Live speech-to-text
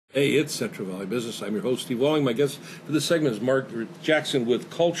Hey, it's Central Valley Business. I'm your host, Steve Walling. My guest for this segment is Margaret Jackson with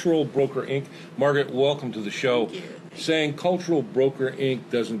Cultural Broker Inc. Margaret, welcome to the show. Thank you. Saying Cultural Broker Inc.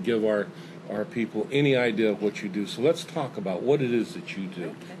 doesn't give our people any idea of what you do. So let's talk about what it is that you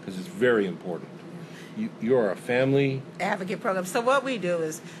do, because it's very important. You're a family Advocate program. So what we do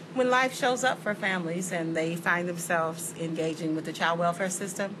is when life shows up for families and they find themselves engaging with the child welfare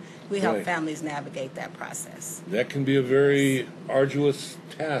system, we help Right. families navigate that process. That can be a very arduous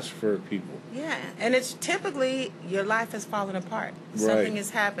task for people. Yeah, and it's typically your life has fallen apart. Something has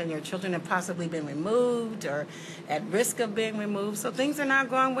happened. Your children have possibly been removed or at risk of being removed. So things are not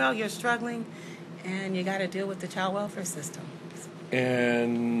going well. You're struggling, and you got to deal with the child welfare system.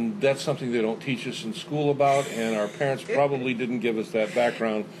 And that's something they don't teach us in school about, and our parents probably didn't give us that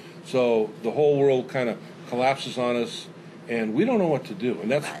background. So the whole world kind of collapses on us, and we don't know what to do. And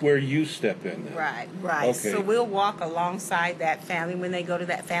that's Right. where you step in then. Right. Okay. So we'll walk alongside that family when they go to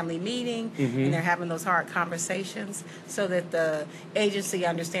that family meeting and they're having those hard conversations so that the agency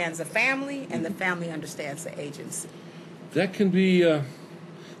understands the family and the family understands the agency. That can be a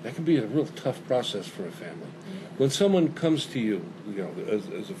real tough process for a family. When someone comes to you,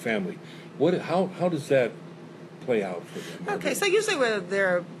 as a family, how does that play out for them? Okay, so usually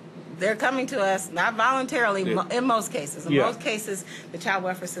they're coming to us not voluntarily in most cases. In most cases, the child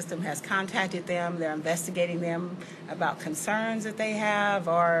welfare system has contacted them. They're investigating them about concerns that they have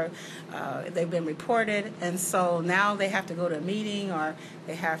or they've been reported. And so now they have to go to a meeting or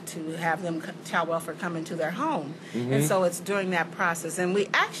they have to have them child welfare come into their home. And so it's during that process. And we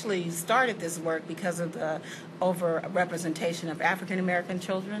actually started this work because of the over-representation of African-American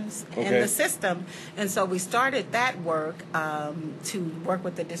children in the system. And so we started that work to work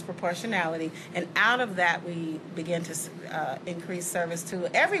with the disproportionality. And out of that, we began to increase service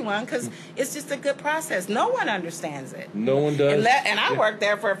to everyone because it's just a good process. No one understands it. No one does. And I worked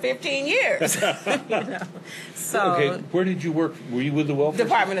there for 15 years. So, okay, where did you work? Were you with the welfare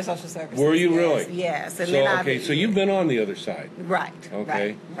Department of Social Services. Were you yes, really? Yes. And so then so you've been on the other side. Right.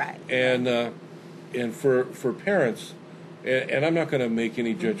 Okay. Right. And for parents, and I'm not going to make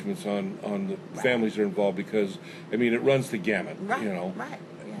any judgments on the families that are involved because I mean it runs the gamut. Right. Right.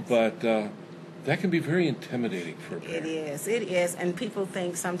 Yes. But that can be very intimidating for a parent. It is, and people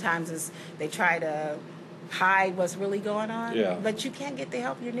think sometimes they try to hide what's really going on. Yeah. But you can't get the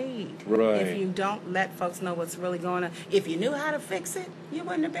help you need. Right. If you don't let folks know what's really going on. If you knew how to fix it, you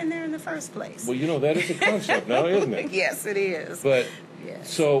wouldn't have been there in the first place. Well, that is a concept now, isn't it? Yes, it is. But yes.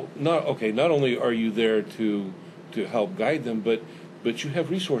 so not only are you there to help guide them, but you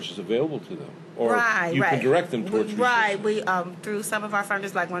have resources available to them. Or you can direct them towards resources. Right. We through some of our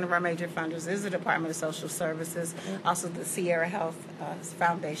funders, like one of our major funders is the Department of Social Services, also the Sierra Health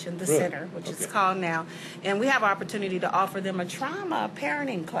Foundation, the center, which it's called now, and we have opportunity to offer them a trauma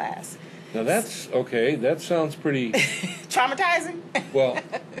parenting class. Now that's okay. That sounds pretty traumatizing. Well,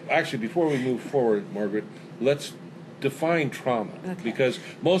 actually, before we move forward, Margaret, let's define trauma because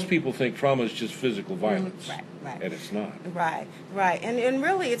most people think trauma is just physical violence. Right. And it's not. Right. And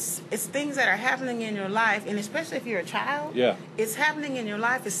really it's things that are happening in your life, and especially if you're a child, it's happening in your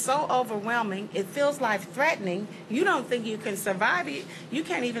life. It's so overwhelming. It feels life-threatening. You don't think you can survive it. You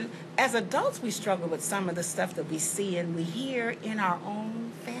can't even, as adults, we struggle with some of the stuff that we see and we hear in our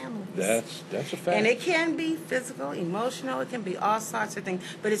own families. That's a fact. And it can be physical, emotional, it can be all sorts of things.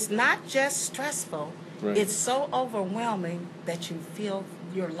 But it's not just stressful. Right. It's so overwhelming that you feel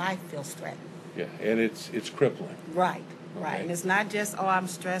your life feels threatened. Yeah, and it's crippling. Right. And it's not just, I'm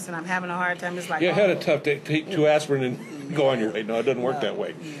stressed and I'm having a hard time. It's like, I had a tough day. Take 2 aspirin and go on your way. No, it doesn't work that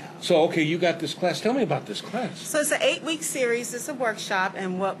way. No. So, you got this class. Tell me about this class. So it's an 8-week series. It's a workshop,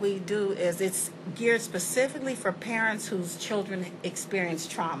 and what we do is it's geared specifically for parents whose children experience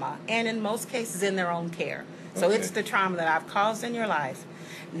trauma, and in most cases in their own care. So it's the trauma that I've caused in your life.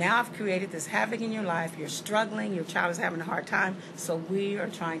 Now I've created this havoc in your life. You're struggling. Your child is having a hard time. So we are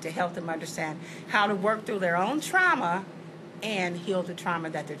trying to help them understand how to work through their own trauma and heal the trauma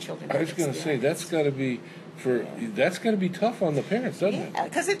that their children have. I was going to say that's got to be tough on the parents, doesn't it? Yeah,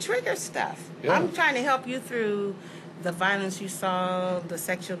 because it triggers stuff. Yeah. I'm trying to help you through the violence you saw, the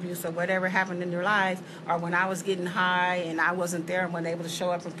sexual abuse, or whatever happened in your life, or when I was getting high and I wasn't there and wasn't able to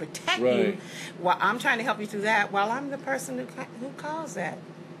show up and protect you. Well, I'm trying to help you through that while I'm the person who caused that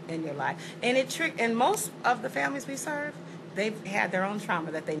in your life. And and most of the families we serve, they've had their own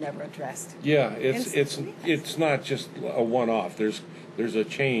trauma that they never addressed. Yeah, it's not just a one-off. There's there's a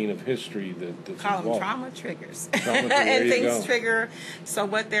chain of history that's Call them involved. trauma triggers. Trauma, there and you things go. trigger. So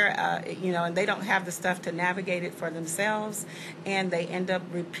what they're, and they don't have the stuff to navigate it for themselves, and they end up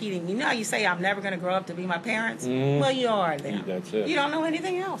repeating. You know how you say, I'm never going to grow up to be my parents? Well, you are them. That's it. You don't know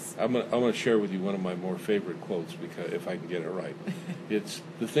anything else. I'm gonna share with you one of my more favorite quotes, because if I can get it right. It's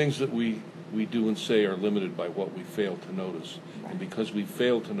the things that we do and say are limited by what we fail to notice. Right. And because we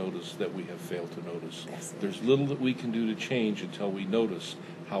fail to notice that we have failed to notice. There's little that we can do to change until we notice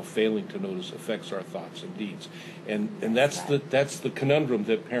how failing to notice affects our thoughts and deeds. And that's the conundrum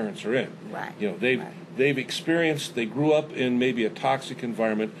that parents are in. Right. They've experienced, they grew up in maybe a toxic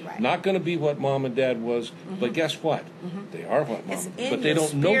environment, not going to be what mom and dad was, but guess what? They are what mom, but they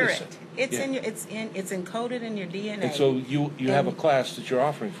don't notice it. It's it's encoded in your DNA. And so you have a class that you're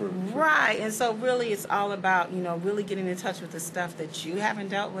offering for right. And so really it's all about, really getting in touch with the stuff that you haven't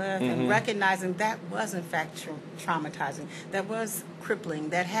dealt with and recognizing that was in fact traumatizing, that was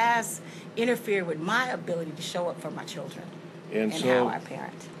crippling, that has interfered with my ability to show up for my children and so how I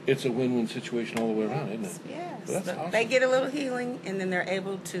parent. It's a win-win situation all the way around, isn't it? Yes. So that's awesome. They get a little healing, and then they're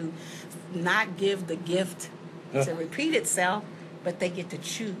able to not give the gift to repeat itself, but they get to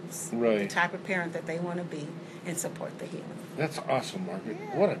choose the type of parent that they want to be and support the healing. That's awesome, Margaret.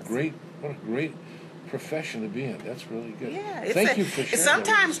 Yes. What a great profession to be in. That's really good. Yeah, Thank you for sharing.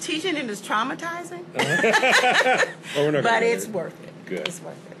 Sometimes teaching it is traumatizing, but it's worth it. Good. It's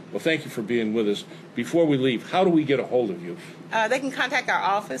worth it. Well, thank you for being with us. Before we leave, how do we get a hold of you? They can contact our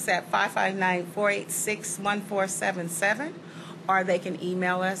office at 559-486-1477, or they can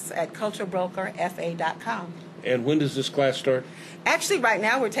email us at culturalbrokerfa.com. And when does this class start? Actually, right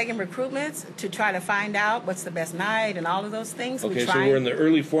now we're taking recruitments to try to find out what's the best night and all of those things. Okay, so we're in the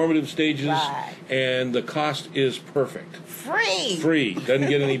early formative stages, right. And the cost is perfect. Free. Free. Doesn't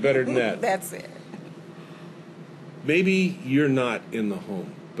get any better than that. That's it. Maybe you're not in the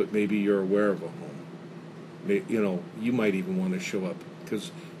home, but maybe you're aware of a home. You might even want to show up,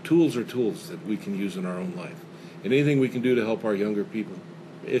 because tools are tools that we can use in our own life. And anything we can do to help our younger people,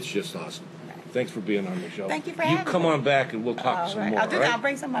 it's just awesome. Thanks for being on the show. Thank you for having me. You come on back and we'll talk some more. I'll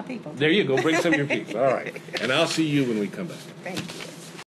bring some of my people. There you go. Bring some of your people. All right. And I'll see you when we come back. Thank you.